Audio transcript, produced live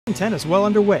Content is well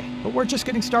underway, but we're just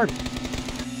getting started.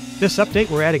 This update,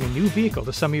 we're adding a new vehicle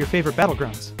to some of your favorite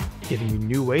battlegrounds, giving you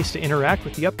new ways to interact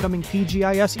with the upcoming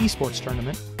PGIS esports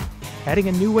tournament, adding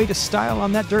a new way to style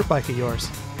on that dirt bike of yours,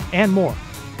 and more.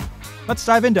 Let's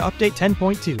dive into Update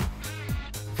 10.2.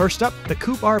 First up, the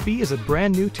Coupe RB is a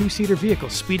brand new two-seater vehicle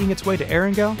speeding its way to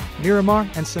Erangel, Miramar,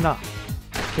 and Sanaa.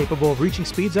 Capable of reaching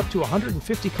speeds up to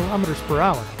 150 kilometers per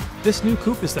hour, this new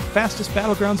Coupe is the fastest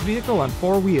Battlegrounds vehicle on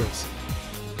 4 wheels.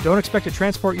 Don't expect to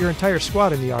transport your entire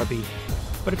squad in the RB,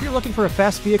 but if you're looking for a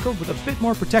fast vehicle with a bit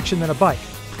more protection than a bike,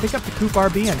 pick up the Coupe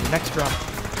RB on your next drop.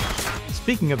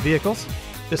 Speaking of vehicles,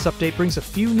 this update brings a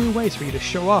few new ways for you to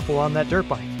show off while on that dirt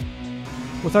bike.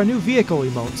 With our new vehicle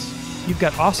emotes, you've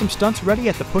got awesome stunts ready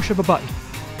at the push of a button.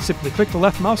 Simply click the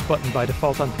left mouse button by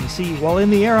default on PC while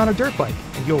in the air on a dirt bike,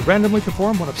 and you'll randomly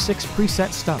perform one of 6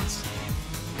 preset stunts.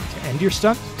 To end your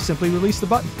stunt, simply release the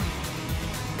button.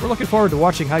 We're looking forward to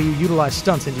watching how you utilize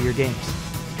stunts into your games.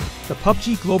 The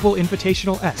PUBG Global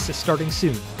Invitational S is starting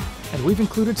soon, and we've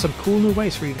included some cool new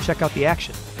ways for you to check out the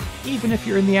action, even if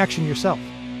you're in the action yourself.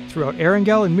 Throughout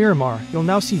Erangel and Miramar, you'll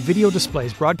now see video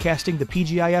displays broadcasting the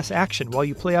PGIS action while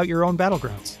you play out your own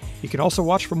battlegrounds. You can also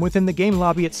watch from within the game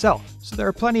lobby itself, so there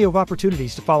are plenty of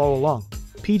opportunities to follow along.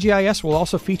 PGIS will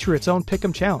also feature its own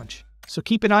Pick'em challenge, so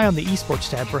keep an eye on the esports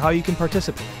tab for how you can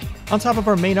participate. On top of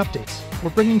our main updates,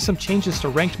 we're bringing some changes to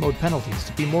ranked mode penalties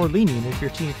to be more lenient if your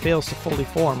team fails to fully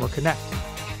form or connect,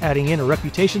 adding in a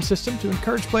reputation system to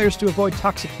encourage players to avoid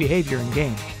toxic behavior in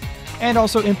game, and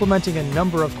also implementing a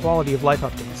number of quality of life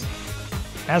updates.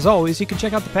 As always, you can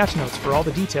check out the patch notes for all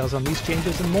the details on these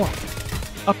changes and more.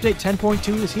 Update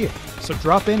 10.2 is here, so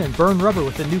drop in and burn rubber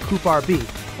with the new Coupe RB,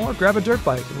 or grab a dirt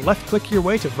bike and left-click your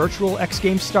way to virtual X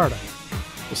Games startup.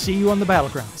 We'll see you on the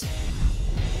battlegrounds.